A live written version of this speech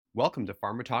Welcome to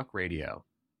Pharma Talk Radio.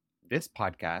 This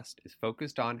podcast is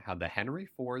focused on how the Henry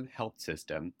Ford Health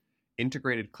System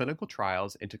integrated clinical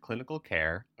trials into clinical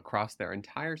care across their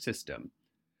entire system,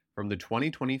 from the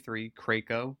 2023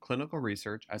 CRAACO Clinical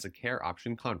Research as a Care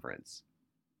Option Conference.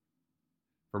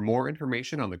 For more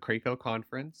information on the CRAACO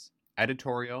conference,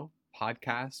 editorial,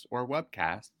 podcasts, or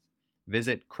webcasts,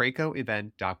 visit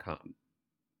craacoevent.com.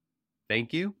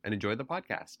 Thank you and enjoy the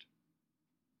podcast.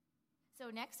 So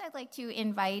next, I'd like to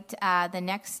invite the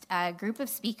next group of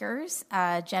speakers,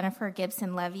 Jennifer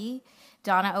Gibson-Levy,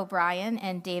 Donna O'Brien,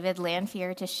 and David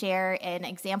Lanfear, to share an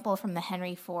example from the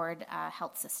Henry Ford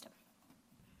Health System.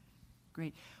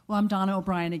 Great. Well, I'm Donna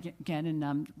O'Brien again,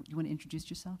 and you want to introduce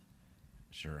yourself?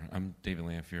 Sure. I'm David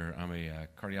Lanfear. I'm a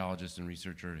cardiologist and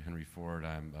researcher at Henry Ford.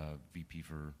 I'm a VP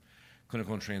for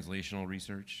Clinical and Translational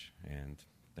Research, and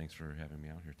thanks for having me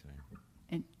out here today.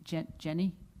 And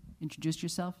Jenny, introduce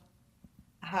yourself.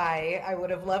 Hi, I would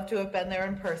have loved to have been there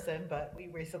in person, but we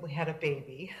recently had a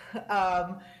baby.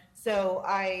 So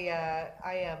I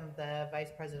am the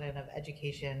Vice President of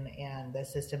Education and the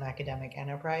System Academic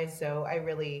Enterprise. So I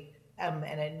really am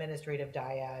an administrative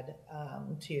dyad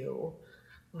to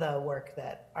the work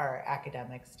that our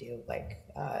academics do, like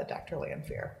Dr.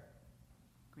 Lanfear.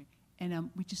 Great.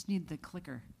 And we just need the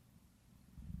clicker.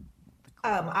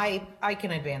 I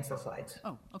can advance the slides.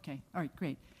 Oh, okay. All right,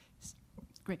 great.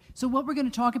 Great. So what we're going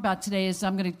to talk about today is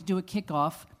I'm going to do a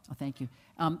kickoff. Oh, thank you.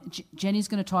 Jenny's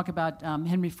going to talk about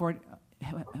Henry Ford.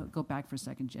 Go back for a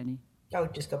second, Jenny. Oh,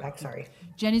 just go back. Sorry.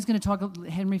 Jenny's going to talk about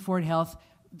Henry Ford Health,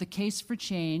 the case for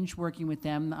change, working with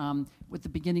them. What the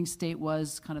beginning state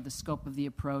was, kind of the scope of the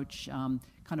approach, kind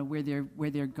of where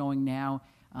they're going now,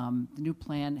 the new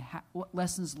plan, what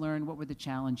lessons learned, what were the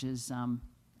challenges,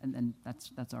 and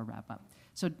that's our wrap up.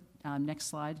 So next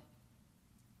slide.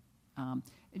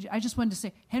 I just wanted to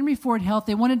say, Henry Ford Health,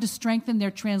 they wanted to strengthen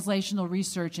their translational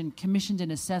research and commissioned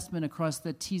an assessment across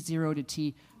the T0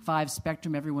 to T5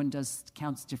 spectrum. Everyone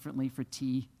counts differently for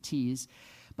Ts,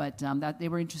 but that they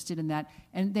were interested in that.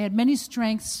 And they had many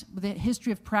strengths with a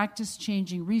history of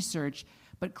practice-changing research,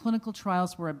 but clinical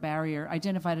trials were a barrier,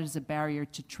 identified as a barrier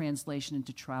to translation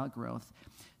into trial growth.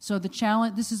 So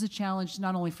this is a challenge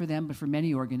not only for them, but for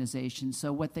many organizations.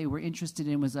 So what they were interested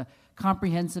in was a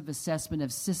comprehensive assessment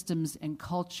of systems and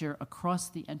culture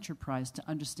across the enterprise to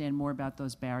understand more about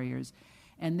those barriers.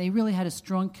 And they really had a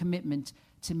strong commitment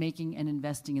to making and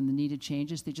investing in the needed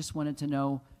changes. They just wanted to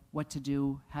know what to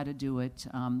do, how to do it,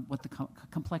 what the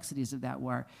complexities of that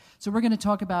were. So we're going to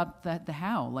talk about the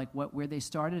how, like where they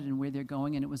started and where they're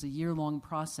going. And it was a year-long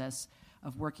process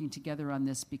of working together on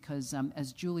this because,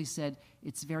 as Julie said,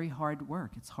 it's very hard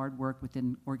work. It's hard work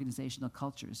within organizational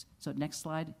cultures. So next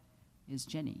slide is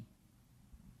Jenny.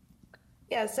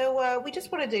 Yeah, so we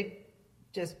just wanted to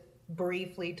just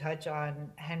briefly touch on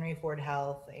Henry Ford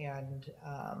Health and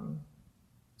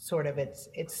sort of its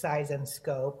size and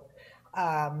scope.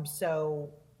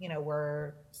 So,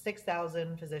 we're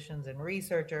 6,000 physicians and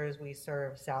researchers. We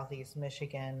serve Southeast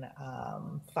Michigan,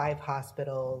 5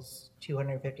 hospitals,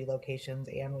 250 locations,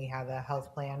 and we have a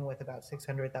health plan with about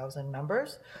 600,000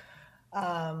 members.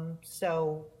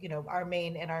 So, our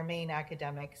main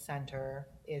academic center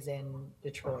is in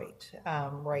Detroit,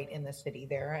 right in the city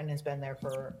there, and has been there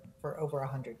for over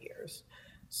 100 years.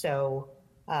 So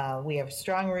we have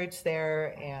strong roots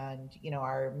there, and,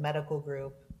 our medical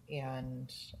group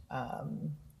and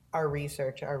our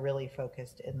research are really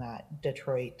focused in that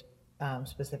Detroit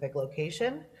specific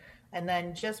location. And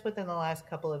then just within the last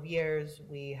couple of years,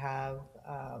 we have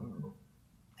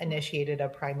initiated a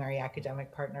primary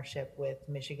academic partnership with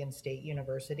Michigan State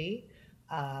University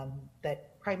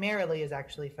that primarily is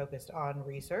actually focused on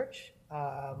research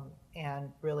and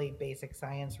really basic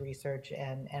science research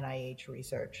and NIH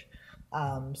research.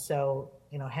 So,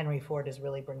 Henry Ford is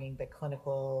really bringing the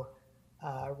clinical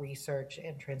research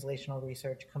and translational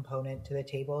research component to the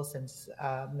table, since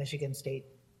Michigan State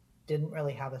didn't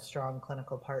really have a strong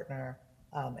clinical partner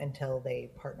until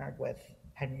they partnered with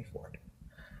Henry Ford.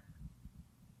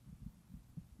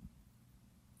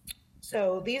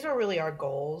 So these are really our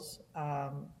goals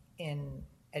in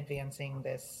advancing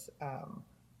this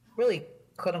really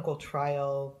clinical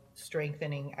trial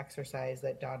strengthening exercise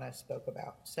that Donna spoke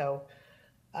about. So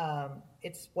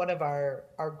it's one of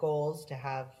our goals to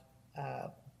have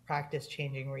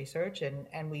practice-changing research,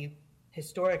 and we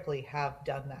historically have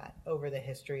done that over the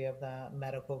history of the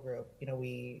medical group.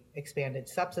 We expanded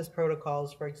sepsis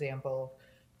protocols, for example,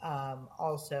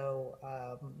 also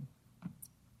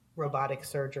robotic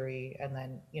surgery, and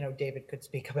then, David could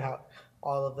speak about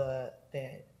all of the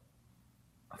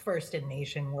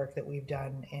first-in-nation work that we've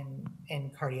done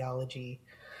in cardiology.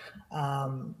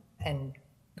 And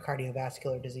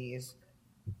cardiovascular disease.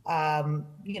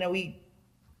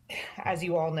 As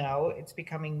you all know, it's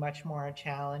becoming much more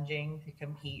challenging to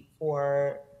compete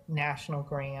for national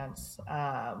grants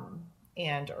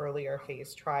and earlier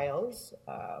phase trials.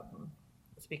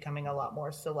 It's becoming a lot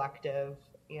more selective,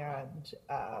 and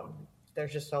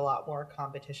there's just a lot more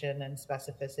competition and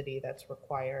specificity that's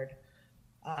required.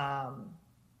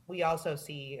 We also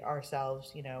see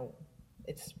ourselves,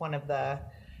 it's one of the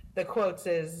quotes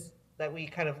is that we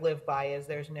kind of live by is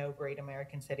there's no great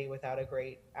American city without a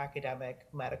great academic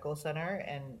medical center,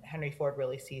 and Henry Ford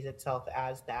really sees itself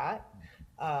as that.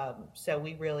 So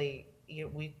we really,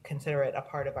 we consider it a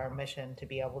part of our mission to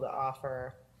be able to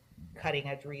offer cutting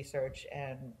edge research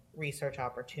and research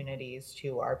opportunities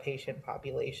to our patient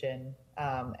population,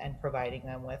 and providing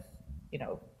them with,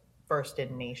 first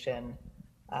in nation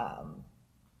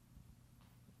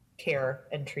care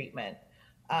and treatment.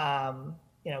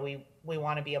 We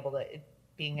want to be able to,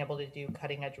 being able to do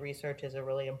cutting edge research is a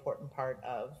really important part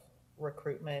of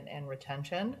recruitment and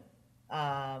retention,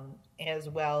 as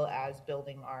well as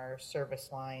building our service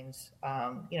lines.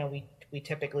 We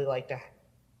typically like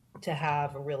to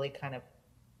have a really kind of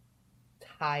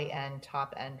high-end,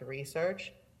 top-end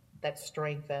research that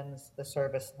strengthens the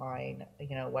service line,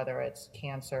 whether it's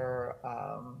cancer,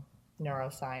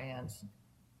 neuroscience,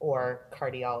 or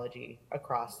cardiology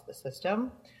across the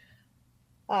system.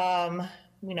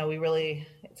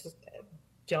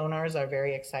 Donors are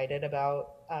very excited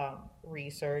about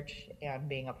research and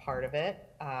being a part of it.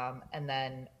 And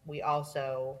then we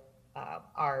also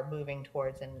are moving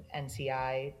towards an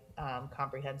NCI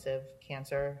Comprehensive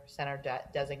Cancer Center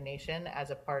designation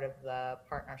as a part of the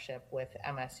partnership with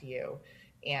MSU.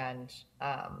 And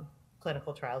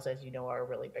clinical trials, as you know, are a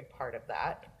really big part of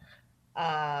that.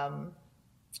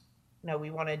 We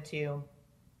wanted to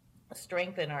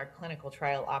strengthen our clinical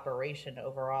trial operation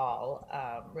overall,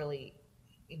 really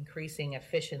increasing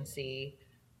efficiency,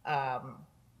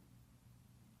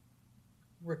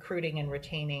 recruiting and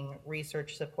retaining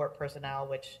research support personnel,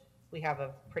 which we have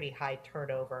a pretty high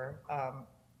turnover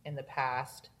in the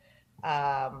past,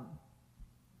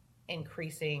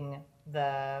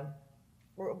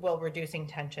 reducing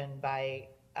tension by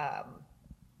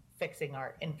fixing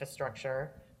our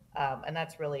infrastructure. And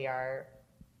that's really our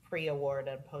pre-award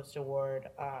and post-award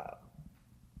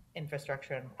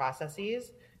infrastructure and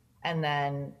processes. And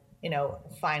then,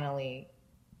 finally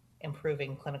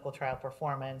improving clinical trial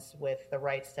performance with the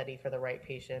right study for the right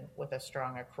patient with a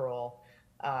strong accrual.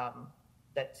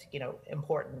 That's,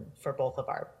 important for both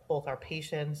our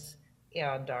patients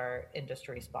and our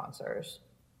industry sponsors.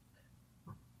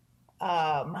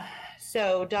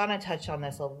 So Donna touched on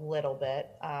this a little bit,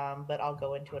 but I'll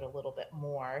go into it a little bit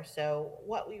more. So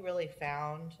what we really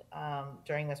found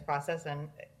during this process, and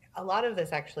a lot of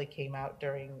this actually came out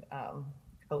during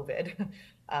COVID,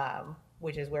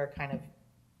 which is where kind of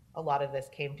a lot of this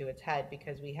came to its head,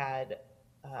 because we had,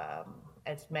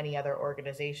 as many other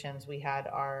organizations, we had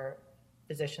our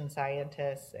physician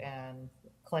scientists and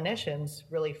clinicians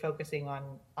really focusing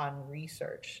on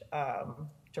research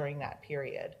during that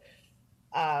period.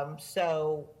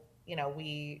 So,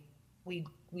 we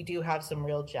do have some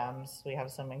real gems. We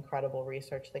have some incredible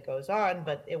research that goes on,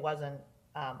 but it wasn't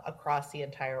across the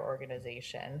entire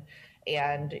organization.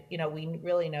 And, we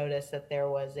really noticed that there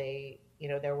was a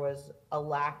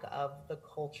lack of the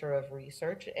culture of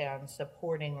research and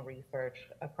supporting research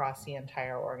across the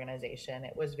entire organization.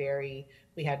 It was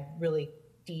we had really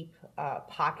deep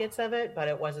pockets of it, but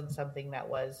it wasn't something that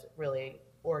was really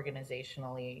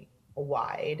organizationally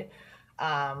wide.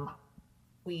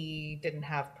 We didn't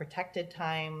have protected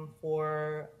time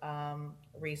for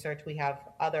research. We have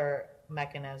other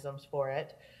mechanisms for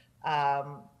it.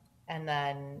 And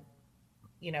then,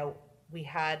 we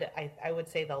had, I would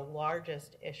say the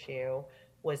largest issue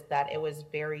was that it was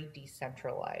very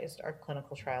decentralized, our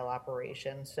clinical trial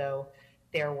operation. So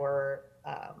there were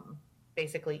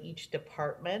basically each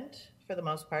department, for the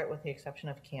most part, with the exception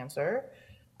of cancer,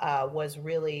 was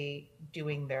really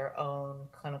doing their own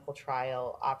clinical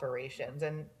trial operations.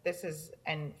 And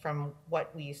from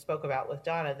what we spoke about with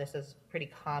Donna, this is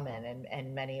pretty common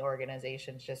in many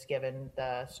organizations, just given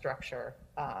the structure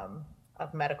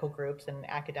of medical groups and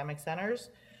academic centers.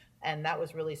 And that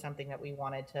was really something that we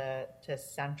wanted to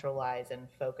centralize and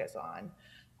focus on.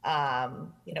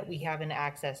 We have an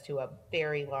access to a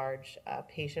very large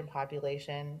patient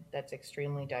population that's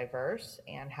extremely diverse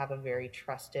and have a very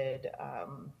trusted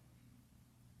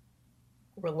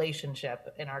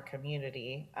relationship in our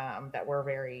community that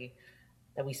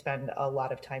we spend a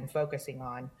lot of time focusing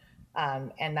on.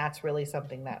 And that's really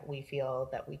something that we feel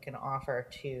that we can offer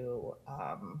to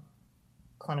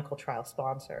clinical trial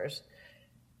sponsors.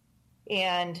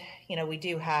 And, we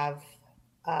do have,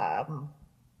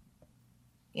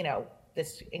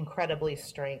 this incredible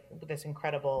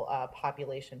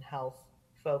population health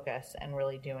focus and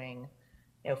really doing,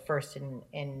 first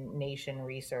in nation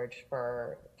research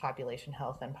for population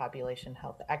health and population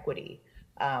health equity,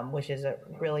 which is a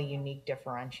really unique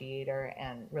differentiator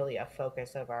and really a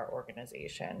focus of our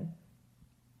organization.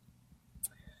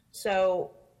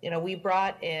 So, we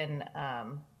brought in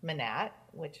Manat,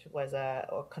 which was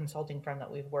a consulting firm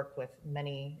that we've worked with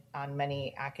on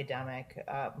many academic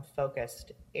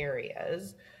focused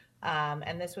areas.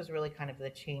 And this was really kind of the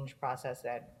change process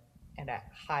at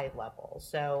high level.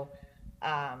 So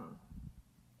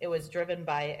it was driven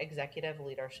by executive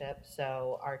leadership.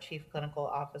 So our chief clinical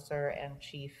officer and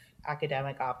chief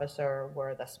academic officer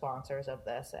were the sponsors of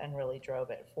this and really drove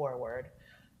it forward.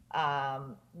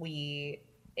 We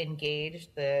engaged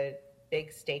the big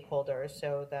stakeholders,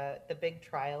 so the big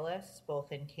trialists,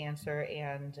 both in cancer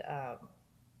and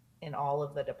in all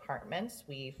of the departments.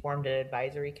 We formed an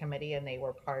advisory committee, and they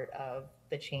were part of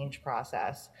the change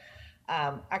process.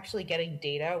 Actually, getting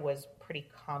data was pretty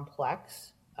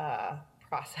complex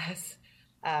process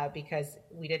because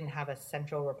we didn't have a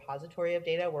central repository of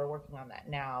data. We're working on that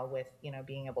now with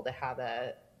being able to have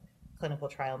a clinical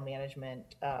trial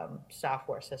management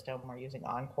software system. We're using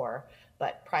Encore,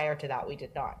 but prior to that, we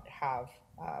did not have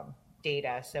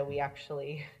data. So we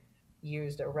actually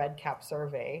used a REDCap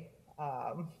survey,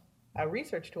 a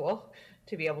research tool,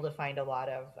 to be able to find a lot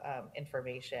of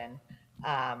information.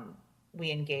 We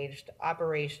engaged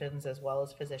operations as well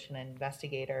as physician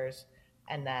investigators,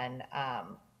 and then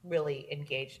really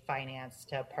engaged finance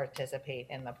to participate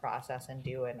in the process and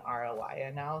do an ROI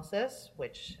analysis,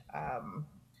 which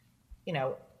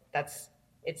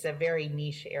it's a very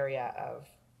niche area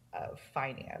of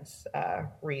finance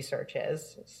research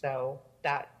is. So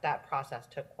that process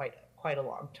took quite a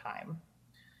long time.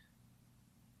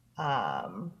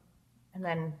 And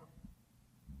then,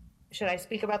 should I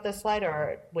speak about this slide,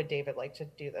 or would David like to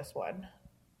do this one?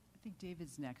 I think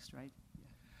David's next, right?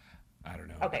 I don't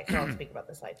know. Okay, so I'll speak about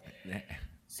this slide.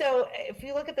 So if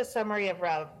you look at the summary of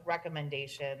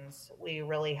recommendations, we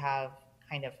really have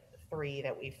kind of 3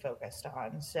 that we focused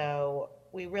on. So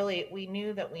we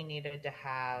knew that we needed to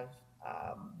have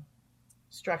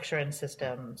structure and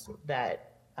systems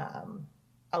that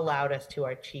allowed us to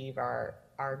achieve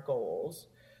our goals.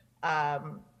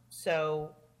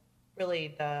 So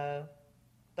really the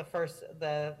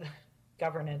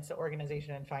governance,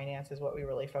 organization, and finance is what we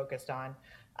really focused on.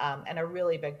 And a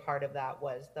really big part of that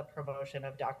was the promotion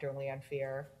of Dr.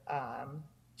 Lanfear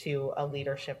to a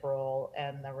leadership role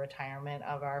and the retirement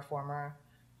of our former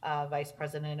vice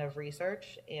president of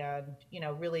research, and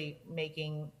really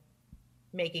making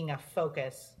a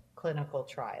focus clinical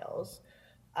trials.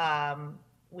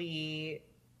 We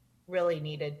really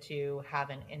needed to have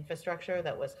an infrastructure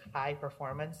that was high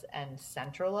performance and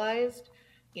centralized.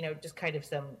 Just kind of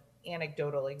some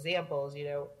anecdotal examples.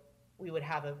 We would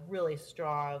have a really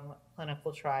strong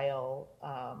clinical trial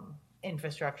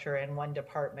infrastructure in one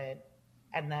department,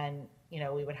 and then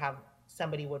we would have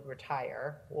somebody would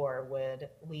retire or would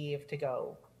leave to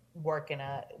go work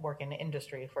in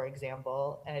industry, for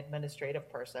example, an administrative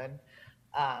person,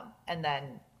 and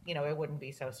then it wouldn't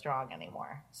be so strong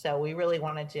anymore. So we really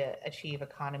wanted to achieve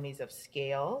economies of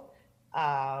scale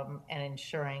and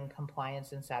ensuring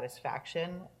compliance and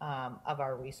satisfaction of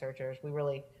our researchers.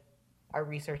 Our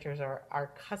researchers are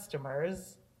our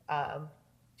customers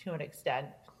to an extent,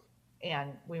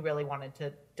 and we really wanted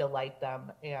to delight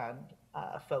them and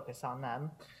focus on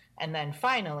them. And then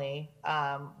finally,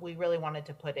 we really wanted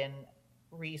to put in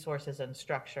resources and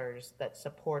structures that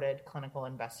supported clinical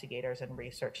investigators and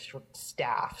research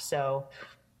staff. So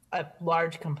a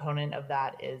large component of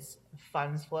that is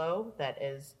funds flow that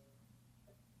is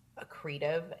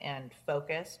accretive and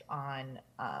focused on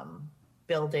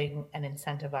building and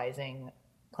incentivizing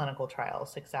clinical trial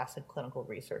success and clinical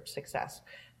research success,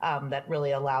 that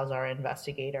really allows our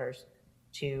investigators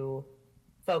to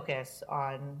focus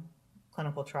on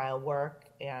clinical trial work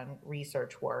and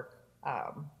research work,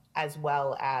 as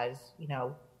well as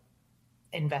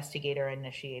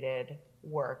investigator-initiated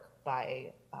work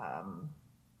by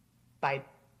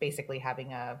basically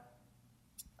having a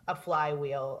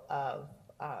flywheel of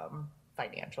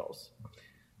financials.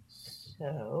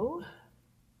 So,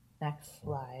 next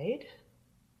slide.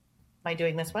 Am I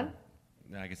doing this one?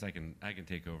 No, I guess I can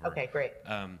take over. Okay, great.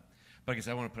 But I guess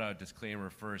I want to put out a disclaimer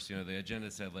first. The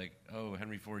agenda said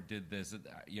Henry Ford did this.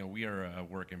 We are a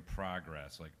work in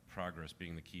progress, progress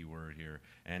being the key word here.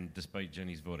 And despite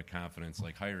Jenny's vote of confidence,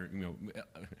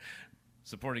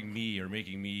 supporting me or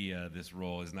making me this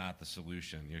role is not the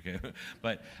solution. Okay,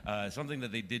 but something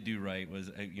that they did do right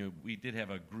was we did have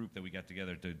a group that we got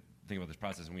together to think about this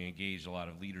process, and we engaged a lot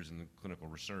of leaders in the clinical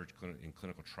research, in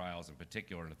clinical trials in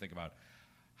particular, and to think about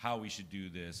how we should do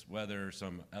this, whether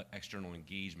some external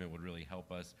engagement would really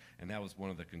help us, and that was one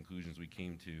of the conclusions we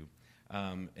came to.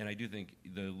 And I do think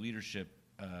the leadership,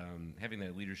 having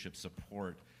that leadership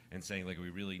support and saying, like, we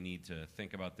really need to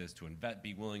think about this, to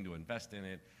be willing to invest in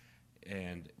it,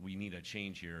 and we need a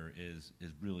change here is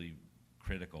really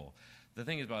critical. The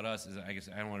thing about us is, I guess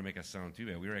I don't want to make us sound too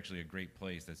bad. We were actually a great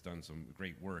place that's done some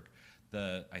great work.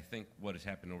 I think what has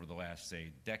happened over the last,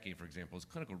 say, decade, for example, is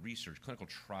clinical research, clinical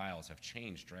trials have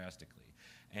changed drastically.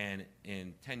 And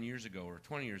 10 years ago or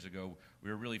 20 years ago, we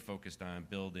were really focused on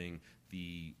building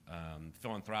the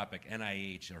philanthropic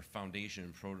NIH or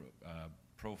foundation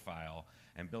profile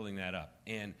and building that up.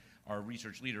 And our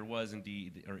research leader was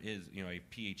indeed, or is, a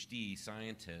PhD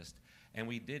scientist, and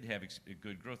we did have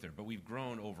good growth there. But we've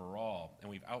grown overall, and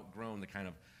we've outgrown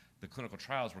the clinical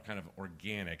trials were kind of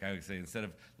organic. I would say, instead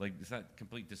of, like, it's not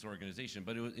complete disorganization,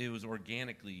 but it was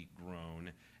organically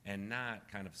grown and not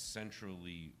kind of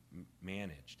centrally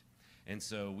managed. And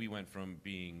so we went from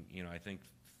being, I think,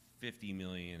 50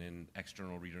 million in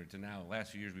external research to now, the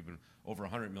last few years, we've been over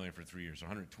 100 million for 3 years, so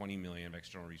 120 million of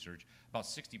external research, about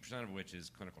 60% of which is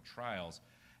clinical trials.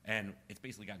 And it's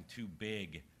basically gotten too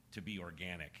big to be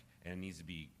organic, and it needs to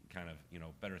be kind of,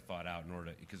 better thought out in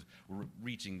order to, because we're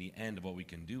reaching the end of what we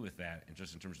can do with that, and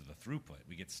just in terms of the throughput.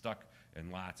 We get stuck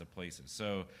in lots of places.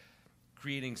 So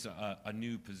creating a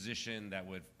new position that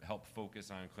would help focus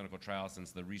on clinical trials,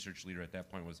 since the research leader at that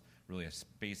point was really a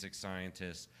basic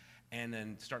scientist, and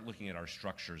then start looking at our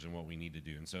structures and what we need to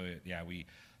do. And so, we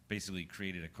basically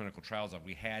created a clinical trials office.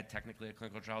 We had technically a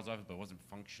clinical trials office, but it wasn't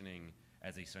functioning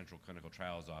as a central clinical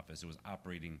trials office. It was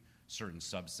operating certain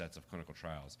subsets of clinical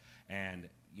trials. And,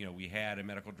 we had a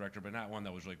medical director, but not one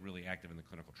that was really active in the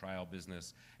clinical trial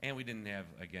business. And we didn't have,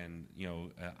 again,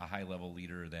 a high-level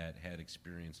leader that had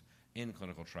experience in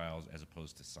clinical trials as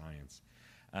opposed to science.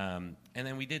 And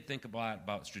then we did think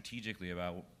about strategically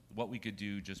about what we could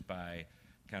do just by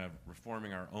kind of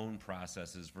reforming our own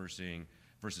processes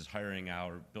versus hiring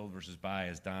out, or build versus buy,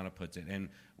 as Donna puts it. And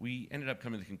we ended up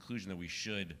coming to the conclusion that we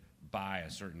should buy a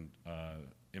certain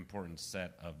important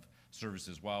set of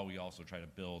services while we also try to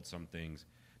build some things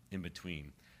in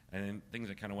between. And then things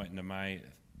that kind of went into my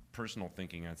personal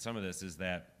thinking on some of this is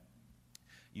that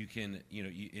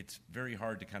it's very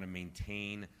hard to kind of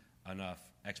maintain enough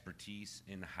expertise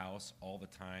in-house all the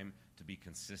time to be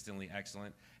consistently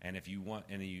excellent. And if you want,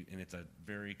 and it's a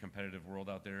very competitive world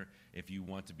out there, if you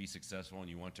want to be successful and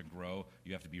you want to grow,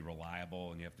 you have to be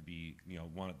reliable, and you have to be,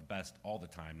 one of the best all the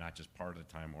time, not just part of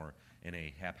the time or in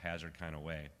a haphazard kind of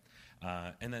way.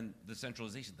 And then the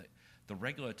centralization, the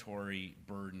regulatory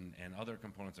burden and other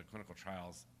components of clinical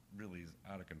trials really is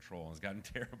out of control and has gotten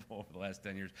terrible over the last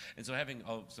 10 years. And so having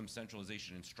some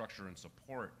centralization and structure and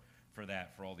support for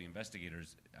that, for all the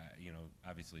investigators,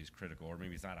 obviously is critical, or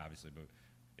maybe it's not obviously, but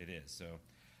it is. So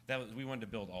we wanted to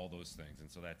build all those things, and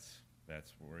so that's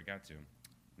where we got to.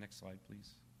 Next slide,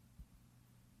 please.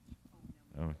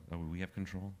 Oh, we have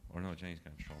control? Or no, Jenny's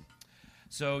got control.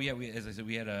 So as I said,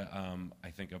 we had I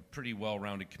think a pretty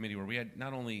well-rounded committee where we had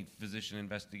not only physician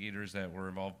investigators that were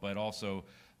involved, but also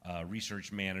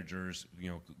research managers,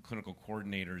 clinical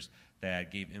coordinators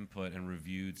that gave input and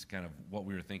reviewed kind of what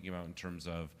we were thinking about in terms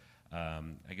of,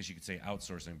 I guess you could say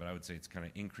outsourcing, but I would say it's kind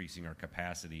of increasing our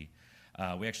capacity.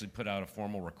 We actually put out a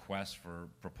formal request for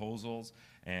proposals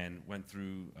and went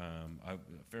through a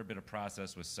fair bit of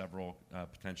process with several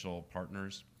potential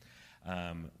partners.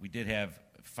 We did have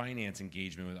finance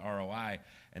engagement with ROI,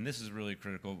 and this is really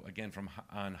critical, again, from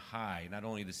on high. Not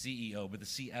only the CEO, but the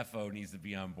CFO needs to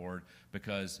be on board,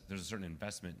 because there's a certain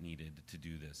investment needed to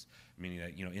do this, meaning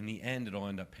that, in the end, it'll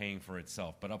end up paying for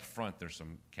itself, but up front, there's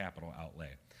some capital outlay.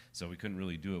 So we couldn't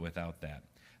really do it without that.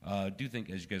 I do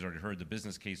think, as you guys already heard, the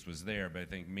business case was there, but I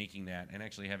think making that and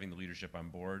actually having the leadership on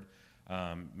board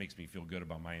makes me feel good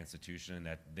about my institution, and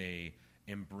that they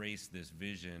embrace this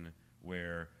vision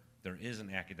where there is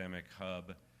an academic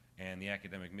hub, and the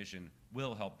academic mission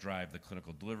will help drive the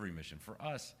clinical delivery mission. For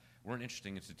us, we're an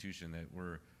interesting institution that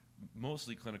we're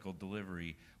mostly clinical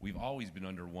delivery. We've always been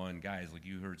under one guise. Like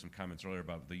you heard some comments earlier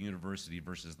about the university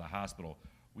versus the hospital.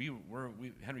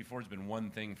 Henry Ford's been one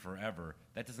thing forever.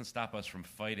 That doesn't stop us from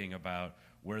fighting about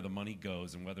where the money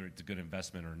goes and whether it's a good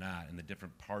investment or not, and the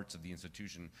different parts of the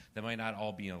institution that might not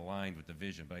all be aligned with the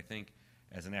vision. But I think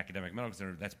as an academic medical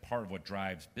center, that's part of what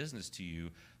drives business to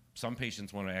you. Some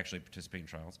patients want to actually participate in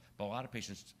trials, but a lot of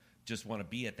patients just want to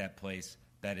be at that place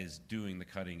that is doing the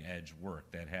cutting edge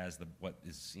work, that has what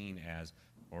is seen as,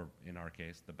 or in our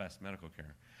case, the best medical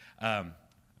care. I'm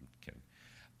kidding.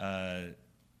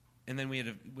 And then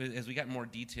as we got more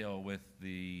detail with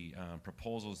the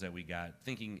proposals that we got,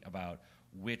 thinking about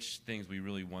which things we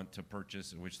really want to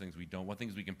purchase and which things we don't, what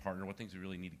things we can partner, what things we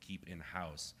really need to keep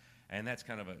in-house. And that's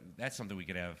that's something we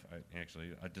could have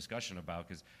actually a discussion about,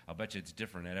 because I'll bet you it's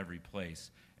different at every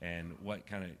place, and what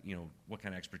kind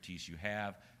of expertise you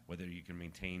have, whether you can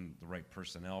maintain the right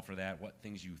personnel for that, what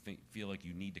things you feel like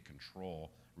you need to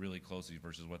control really closely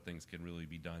versus what things can really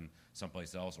be done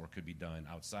someplace else, or could be done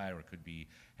outside, or could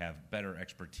have better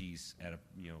expertise at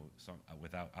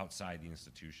outside the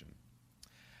institution.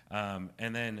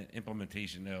 And then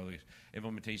implementation.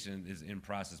 Implementation is in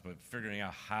process, but figuring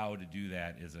out how to do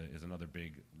that is another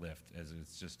big lift, as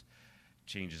it's just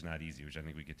change is not easy, which I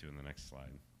think we get to in the next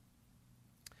slide.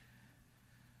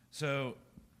 So,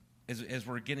 as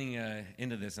we're getting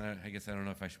into this, and I guess I don't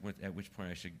know if at which point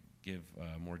I should give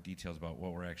more details about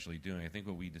what we're actually doing. I think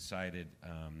what we decided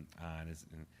on is,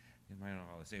 I don't know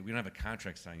how to say, we don't have a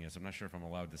contract signed yet, so I'm not sure if I'm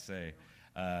allowed to say.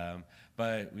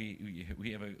 But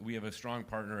we have a strong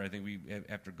partner. I think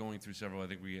after going through several, I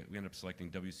think we ended up selecting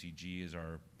WCG as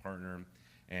our partner,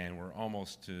 and we're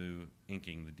almost to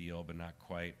inking the deal, but not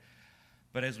quite.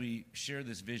 But as we share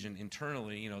this vision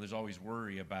internally, there's always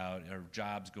worry about our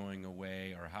jobs going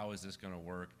away, or how is this going to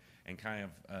work, and kind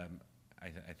of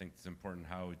I think it's important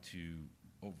how to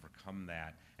overcome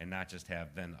that and not just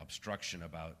have then obstruction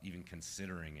about even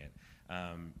considering it.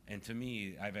 And to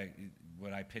me,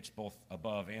 what I pitched both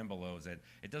above and below is that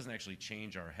it doesn't actually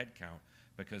change our head count,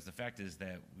 because the fact is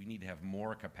that we need to have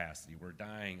more capacity. We're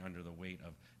dying under the weight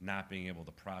of not being able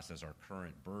to process our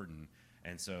current burden.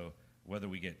 And so whether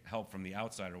we get help from the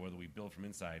outside or whether we build from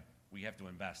inside, we have to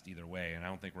invest either way, and I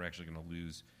don't think we're actually going to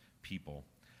lose people.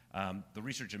 The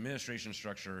research administration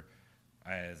structure,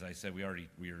 as I said, we are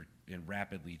in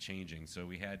rapidly changing. So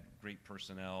we had great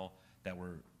personnel that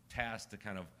were tasked to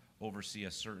kind of oversee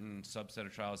a certain subset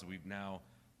of trials, that we've now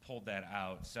pulled that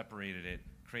out, separated it,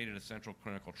 created a central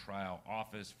clinical trial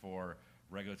office for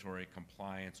regulatory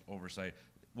compliance oversight.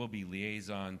 We'll be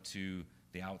liaison to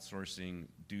the outsourcing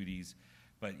duties,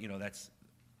 but that's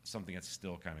something that's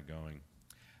still kind of going.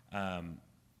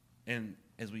 And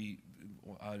as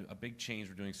a big change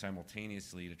we're doing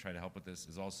simultaneously to try to help with this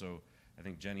is also, I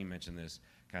think Jenny mentioned this,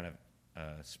 kind of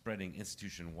spreading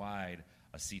institution-wide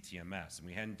a CTMS, and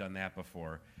we hadn't done that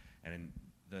before. And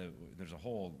there's a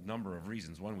whole number of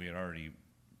reasons. One, we had already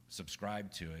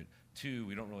subscribed to it. Two,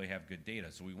 we don't really have good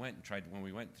data. So when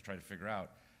we went to try to figure out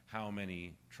how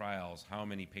many trials, how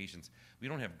many patients, we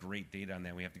don't have great data on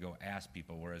that. We have to go ask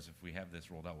people, whereas if we have this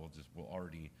rolled out, we'll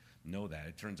already know that.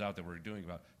 It turns out that we're doing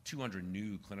about 200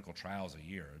 new clinical trials a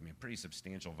year. I mean, pretty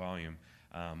substantial volume,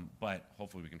 but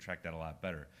hopefully we can track that a lot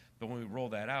better. But when we roll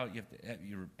that out,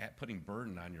 you're putting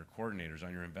burden on your coordinators,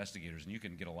 on your investigators, and you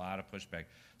can get a lot of pushback.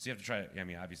 So you have to try.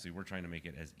 Obviously, we're trying to make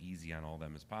it as easy on all of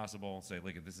them as possible. Say,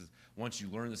 look, once you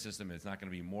learn the system, it's not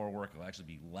going to be more work. It'll actually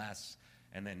be less.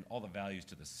 And then all the values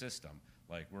to the system,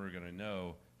 like we're going to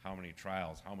know how many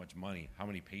trials, how much money, how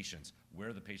many patients,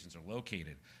 where the patients are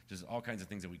located, just all kinds of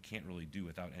things that we can't really do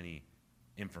without any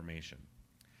information.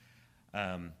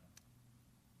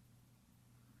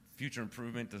 Future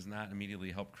improvement does not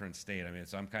immediately help current state.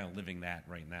 So I'm kind of living that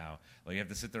right now. Like, you have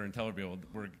to sit there and tell everybody, well,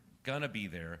 we're going to be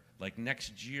there. Like,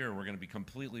 next year, we're going to be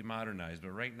completely modernized.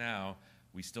 But right now,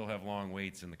 we still have long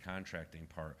waits in the contracting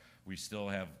part. We still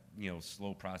have,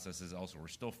 slow processes elsewhere. We're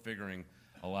still figuring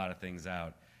a lot of things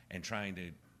out and trying to,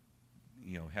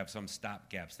 have some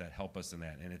stopgaps that help us in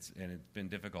that. And it's been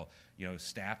difficult.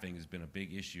 Staffing has been a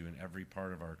big issue in every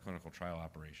part of our clinical trial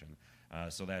operation.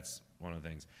 So that's one of the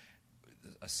things.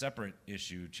 A separate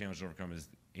issue, challenge to overcome, is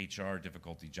HR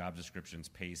difficulty, job descriptions,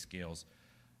 pay scales.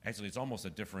 Actually, it's almost a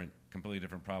completely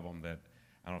different problem that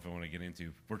I don't know if I want to get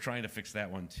into. We're trying to fix that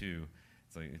one too.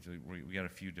 We got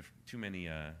too many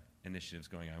initiatives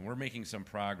going on. We're making some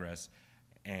progress,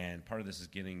 and part of this is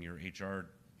getting your HR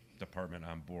department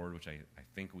on board, which I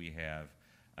think we have.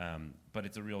 But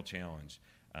it's a real challenge,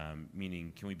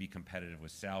 meaning, can we be competitive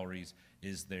with salaries?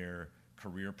 Is there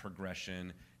career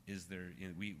progression?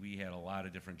 We had a lot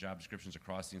of different job descriptions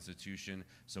across the institution,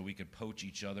 so we could poach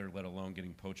each other, let alone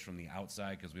getting poached from the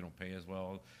outside because we don't pay as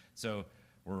well. So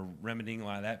we're remedying a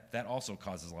lot of that. That also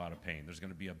causes a lot of pain. There's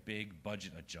going to be a big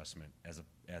budget adjustment as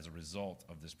a result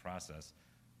of this process,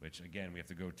 which, again, we have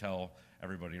to go tell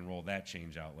everybody and roll that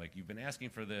change out. Like, you've been asking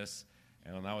for this,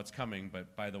 and now it's coming,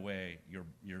 but by the way,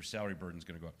 your salary burden is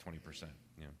going to go up 20%.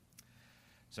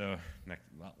 So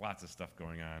lots of stuff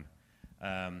going on.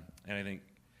 And I think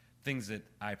things that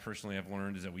I personally have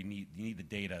learned is that you need the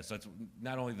data. So it's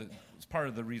not only it's part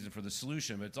of the reason for the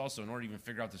solution, but it's also in order to even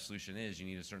figure out the solution you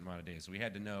need a certain amount of data. So we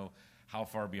had to know how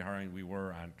far behind we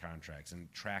were on contracts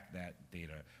and track that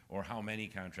data, or how many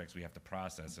contracts we have to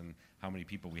process and how many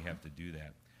people we have to do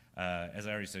that. As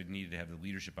I already said, we needed to have the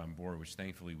leadership on board, which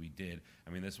thankfully we did. I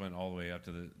mean, this went all the way up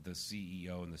to the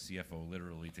CEO and the CFO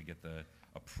literally to get the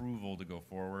approval to go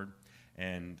forward.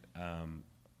 And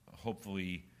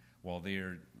hopefully, while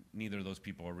neither of those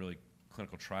people are really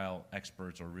clinical trial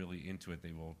experts or really into it,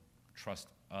 they will trust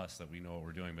us that we know what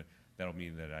we're doing, but that'll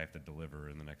mean that I have to deliver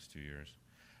in the next 2 years.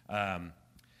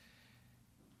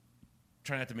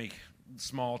 Try not to make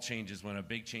small changes when a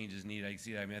big change is needed.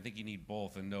 I think you need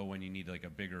both, and know when you need like a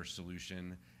bigger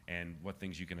solution and what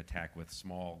things you can attack with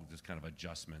small, just kind of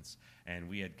adjustments. And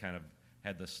we had kind of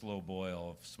had the slow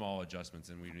boil of small adjustments,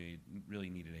 and we really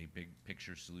needed a big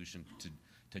picture solution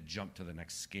to jump to the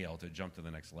next scale, to jump to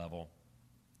the next level.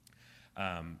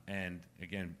 And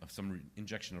again, some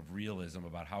injection of realism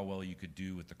about how well you could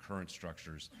do with the current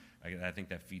structures. I think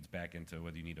that feeds back into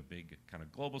whether you need a big kind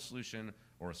of global solution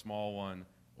or a small one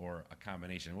or a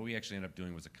combination. What we actually ended up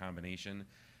doing was a combination.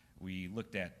 We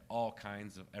looked at all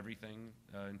kinds of everything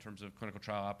in terms of clinical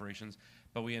trial operations,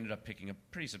 but we ended up picking a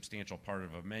pretty substantial part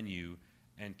of a menu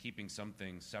and keeping some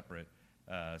things separate.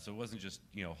 So it wasn't just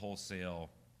wholesale,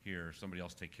 here, somebody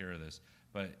else take care of this.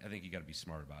 But I think you got to be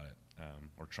smart about it,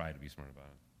 or try to be smart about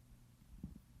it.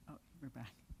 Oh, we're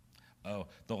back. Oh,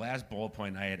 the last bullet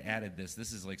point, I had added this.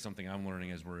 This is like something I'm learning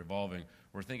as we're evolving.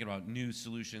 We're thinking about new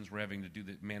solutions. We're having to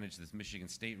manage this Michigan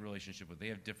State relationship, but they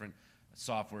have different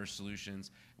software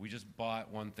solutions. We just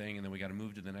bought one thing, and then we got to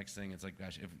move to the next thing. It's like,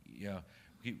 gosh,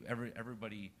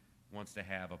 everybody wants to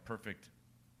have a perfect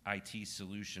IT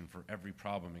solution for every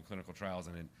problem in clinical trials,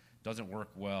 and it doesn't work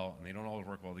well, and they don't always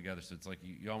work well together. So it's like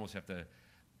you almost have to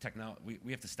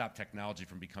we have to stop technology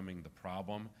from becoming the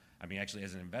problem. I mean, actually,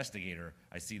 as an investigator,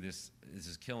 I see this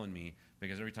is killing me,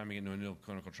 because every time I get into a new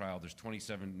clinical trial, there's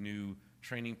 27 new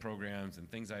training programs and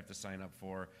things I have to sign up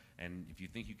for. And if you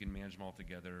think you can manage them all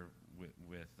together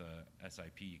with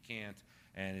SIP, you can't.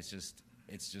 And it's just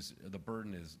the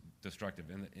burden is destructive.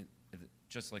 And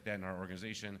just like that in our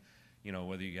organization,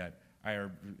 whether you got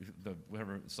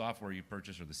whatever software you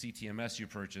purchase, or the CTMS you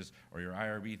purchase, or your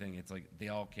IRB thing, it's like they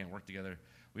all can't work together.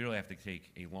 We really have to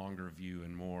take a longer view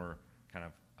and more kind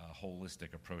of a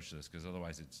holistic approach to this, because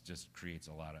otherwise it just creates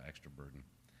a lot of extra burden.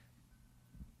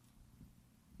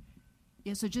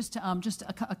 Yeah, so just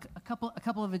a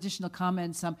couple of additional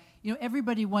comments.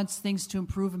 Everybody wants things to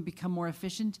improve and become more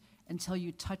efficient until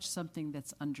you touch something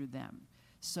that's under them.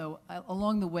 So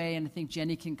along the way, and I think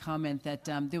Jenny can comment, that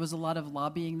there was a lot of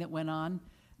lobbying that went on,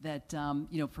 that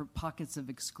for pockets of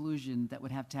exclusion that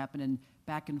would have to happen, and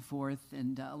back and forth,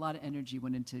 and a lot of energy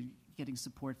went into getting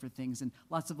support for things, and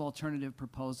lots of alternative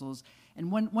proposals.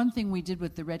 And one thing we did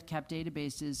with the REDCap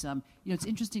database is, it's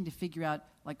interesting to figure out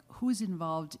who's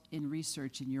involved in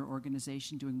research in your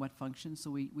organization, doing what functions. So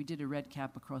we did a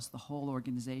REDCap across the whole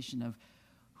organization of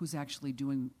who's actually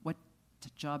doing what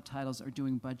job titles are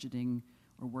doing budgeting,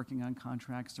 or working on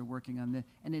contracts, or working on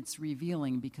and it's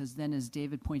revealing, because then, as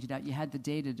David pointed out, you had the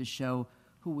data to show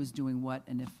who was doing what,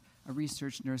 and if a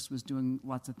research nurse was doing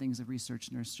lots of things a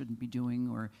research nurse shouldn't be doing,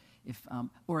 or if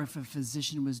a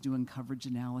physician was doing coverage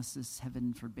analysis,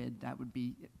 heaven forbid, that would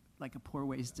be like a poor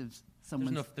waste of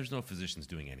someone's... There's no physicians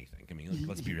doing anything. I mean,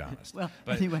 let's be honest. Well,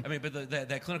 but anyway. I mean, but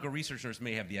that clinical research nurse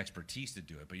may have the expertise to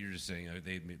do it, but you're just saying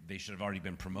they should have already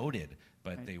been promoted,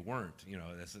 but right. They weren't.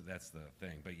 That's the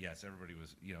thing. But yes, everybody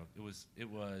was. It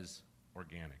was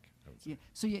organic. I would say.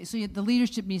 Yeah. So the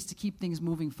leadership needs to keep things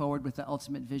moving forward with the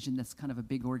ultimate vision. That's kind of a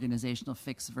big organizational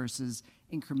fix versus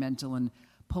incremental and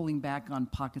pulling back on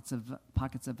pockets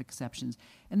of exceptions.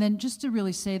 And then just to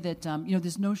really say that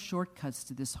there's no shortcuts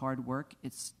to this hard work.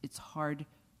 It's hard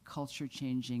culture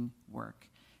changing work,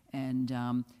 and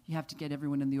you have to get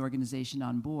everyone in the organization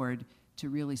on board to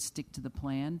really stick to the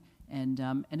plan. And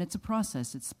it's a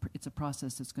process. It's a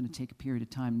process that's going to take a period of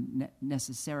time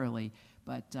necessarily,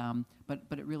 but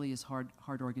it really is hard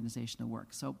organizational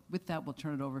work. So with that, we'll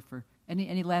turn it over for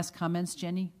any last comments,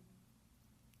 Jenny?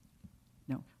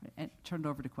 No, turn it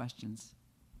over to questions.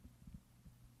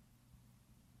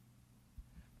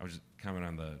 I was just commenting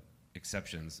on the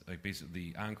exceptions, like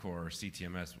basically the Encore or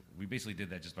CTMS. We basically did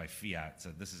that just by fiat.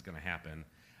 Said this is going to happen.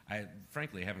 I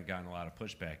frankly haven't gotten a lot of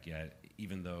pushback yet,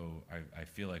 even though I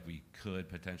feel like we could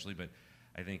potentially. But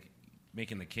I think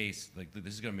making the case like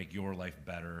this is going to make your life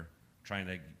better, trying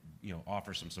to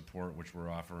offer some support, which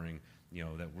we're offering.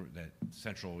 That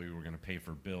central we were going to pay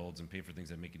for builds and pay for things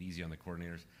that make it easy on the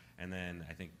coordinators. And then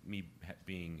I think me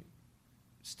being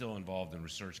still involved in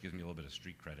research gives me a little bit of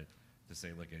street credit to say,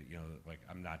 look, like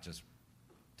I'm not just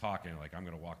talking, like I'm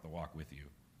going to walk the walk with you.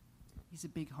 He's a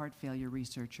big heart failure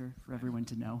researcher for everyone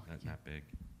to know. That's not big.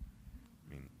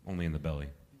 I mean, only in the belly.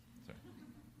 Sorry.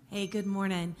 Hey, good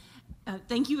morning.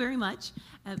 Thank you very much.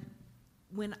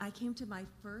 When I came to my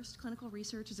first clinical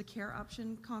research as a care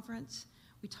option conference,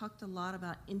 we talked a lot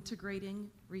about integrating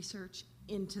research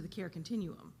into the care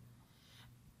continuum.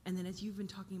 And then as you've been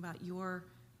talking about your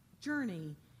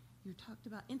journey, you talked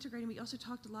about integrating, but you also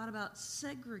talked a lot about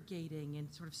segregating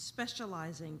and sort of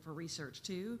specializing for research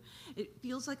too. It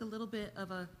feels like a little bit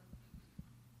of a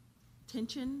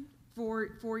tension for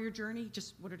your journey.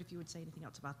 Just wondered if you would say anything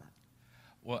else about that.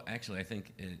 Well, actually, I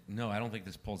think, no, I don't think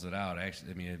this pulls it out.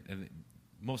 Actually, I mean,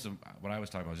 most of what I was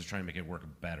talking about was just trying to make it work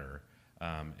better,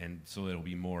 and so it'll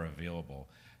be more available.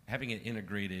 Having it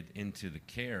integrated into the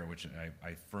care, which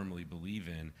I firmly believe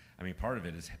in, I mean, part of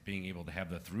it is being able to have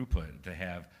the throughput, to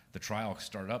have the trial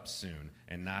start up soon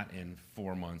and not in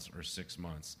 4 months or 6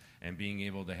 months, and being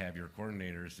able to have your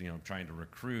coordinators, trying to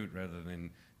recruit rather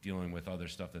than dealing with other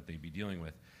stuff that they'd be dealing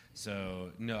with.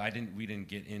 So, no, we didn't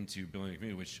get into building a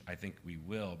community, which I think we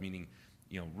will, meaning,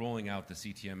 rolling out the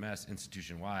CTMS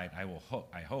institution-wide,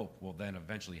 I hope will then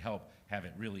eventually help have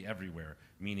it really everywhere,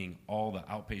 meaning all the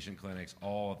outpatient clinics,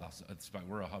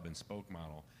 we're a hub and spoke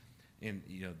model, and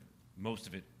most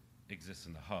of it exists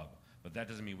in the hub. But that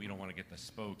doesn't mean we don't want to get the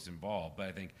spokes involved. But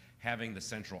I think having the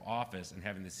central office and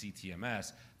having the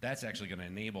CTMS, that's actually going to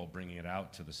enable bringing it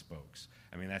out to the spokes.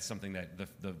 I mean, that's something that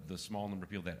the small number of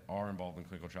people that are involved in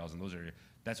clinical trials in those areas,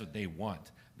 that's what they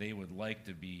want. They would like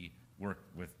to work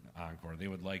with Encore. They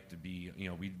would like to be,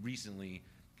 we recently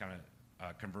kind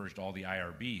of converged all the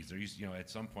IRBs. There used, at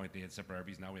some point they had separate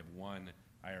IRBs. Now we have one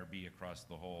IRB across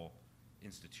the whole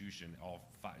institution,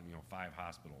 all five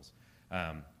hospitals.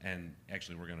 And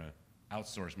actually we're going to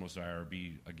outsource most of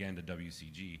IRB again to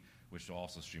WCG, which will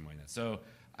also streamline that. So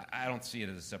I don't see it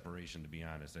as a separation, to be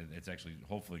honest. It's actually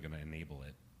hopefully going to enable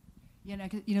it.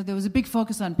 Yeah, there was a big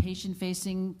focus on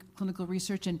patient-facing clinical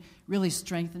research and really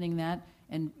strengthening that.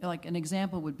 And like an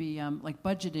example would be like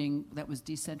budgeting that was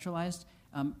decentralized.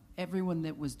 Everyone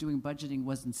that was doing budgeting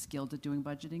wasn't skilled at doing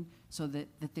budgeting, so that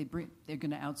they're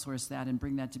going to outsource that and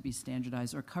bring that to be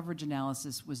standardized. Or coverage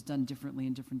analysis was done differently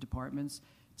in different departments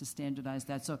to standardize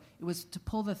that. So it was to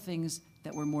pull the things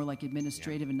that were more like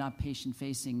administrative and not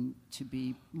patient-facing to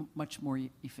be much more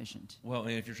efficient. Well,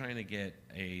 and if you're trying to get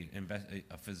a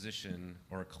physician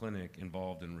or a clinic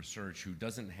involved in research who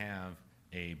doesn't have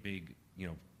a big,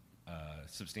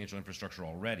 substantial infrastructure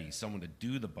already, someone to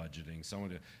do the budgeting,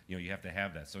 someone to, you have to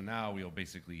have that. So now we'll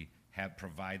basically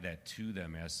provide that to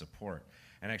them as support.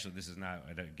 And actually, this is not,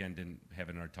 again, didn't have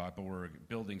it in our talk, but we're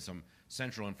building some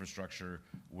central infrastructure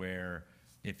where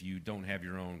if you don't have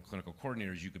your own clinical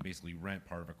coordinators, you could basically rent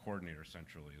part of a coordinator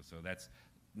centrally. So that's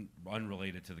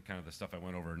unrelated to the kind of the stuff I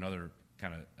went over, another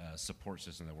kind of support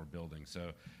system that we're building.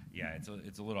 So yeah,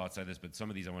 it's a little outside this, but some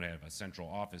of these I want to have a central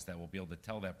office that will be able to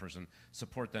tell that person,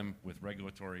 support them with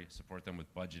regulatory, support them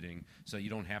with budgeting, so you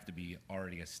don't have to be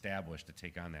already established to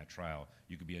take on that trial.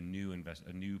 You could be a new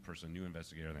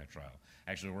investigator on that trial.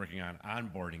 Actually, we're working on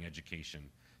onboarding education.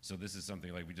 So this is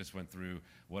something like we just went through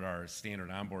what our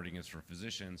standard onboarding is for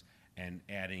physicians and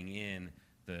adding in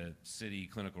the city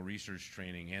clinical research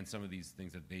training and some of these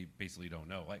things that they basically don't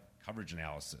know, like coverage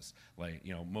analysis. Like,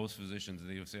 most physicians,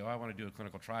 they would say, I want to do a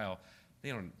clinical trial. They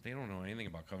don't know anything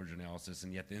about coverage analysis,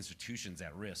 and yet the institution's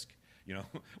at risk,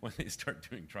 when they start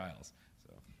doing trials.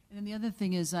 So. And then the other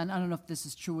thing is, and I don't know if this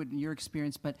is true in your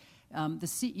experience, but the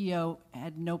CEO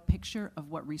had no picture of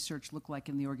what research looked like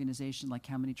in the organization, like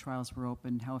how many trials were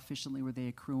open, how efficiently were they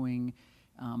accruing,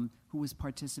 who was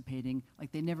participating.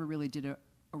 Like they never really did a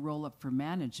roll-up for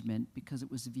management because it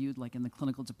was viewed like in the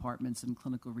clinical departments and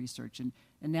clinical research. And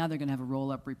now they're going to have a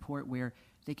roll-up report where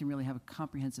they can really have a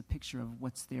comprehensive picture of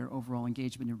what's their overall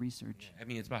engagement in research. Yeah, I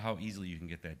mean, it's about how easily you can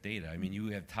get that data. I mean, you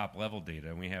have top-level data,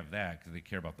 and we have that because they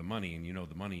care about the money, and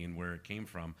the money and where it came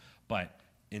from. But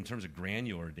in terms of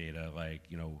granular data, like,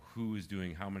 who is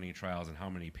doing how many trials and how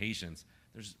many patients,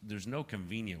 there's no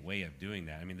convenient way of doing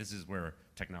that. I mean, this is where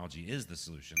technology is the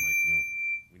solution. Like,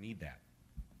 we need that.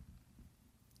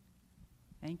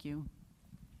 Thank you.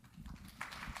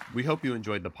 We hope you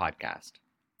enjoyed the podcast.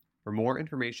 For more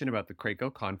information about the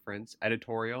CRAACO conference,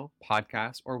 editorial,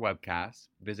 podcast, or webcast,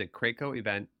 visit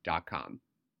CRAACOevent.com.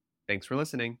 Thanks for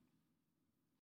listening.